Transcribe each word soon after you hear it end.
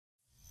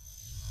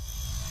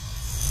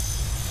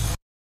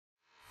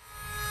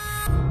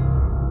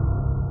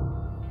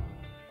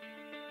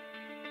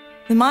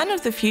The mine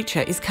of the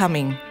future is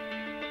coming.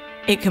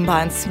 It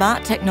combines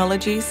smart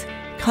technologies,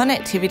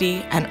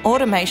 connectivity and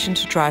automation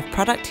to drive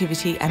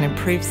productivity and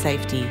improve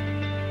safety.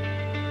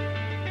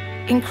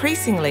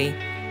 Increasingly,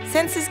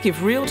 sensors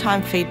give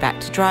real-time feedback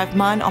to drive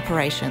mine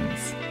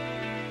operations.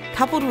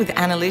 Coupled with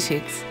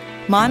analytics,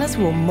 miners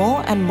will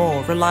more and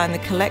more rely on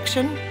the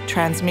collection,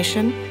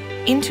 transmission,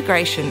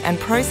 integration and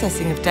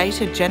processing of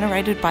data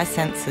generated by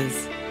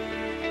sensors.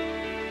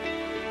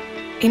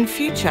 In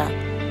future,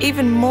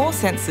 even more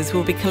sensors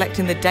will be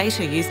collecting the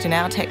data used in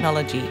our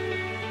technology,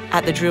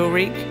 at the drill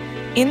rig,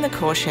 in the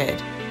core shed,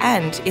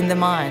 and in the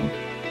mine.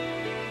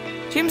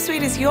 GIM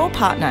Suite is your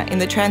partner in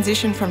the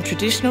transition from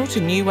traditional to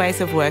new ways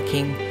of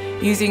working,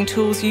 using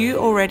tools you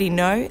already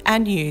know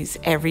and use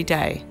every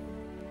day.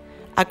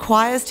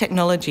 Acquire's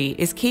technology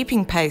is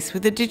keeping pace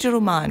with the digital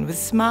mine with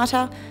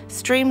smarter,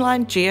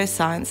 streamlined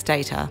geoscience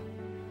data.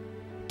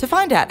 To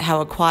find out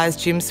how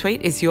Acquire's GIM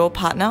Suite is your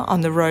partner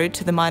on the road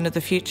to the mine of the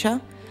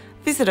future,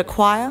 visit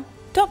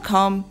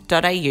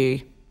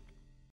acquire.com.au.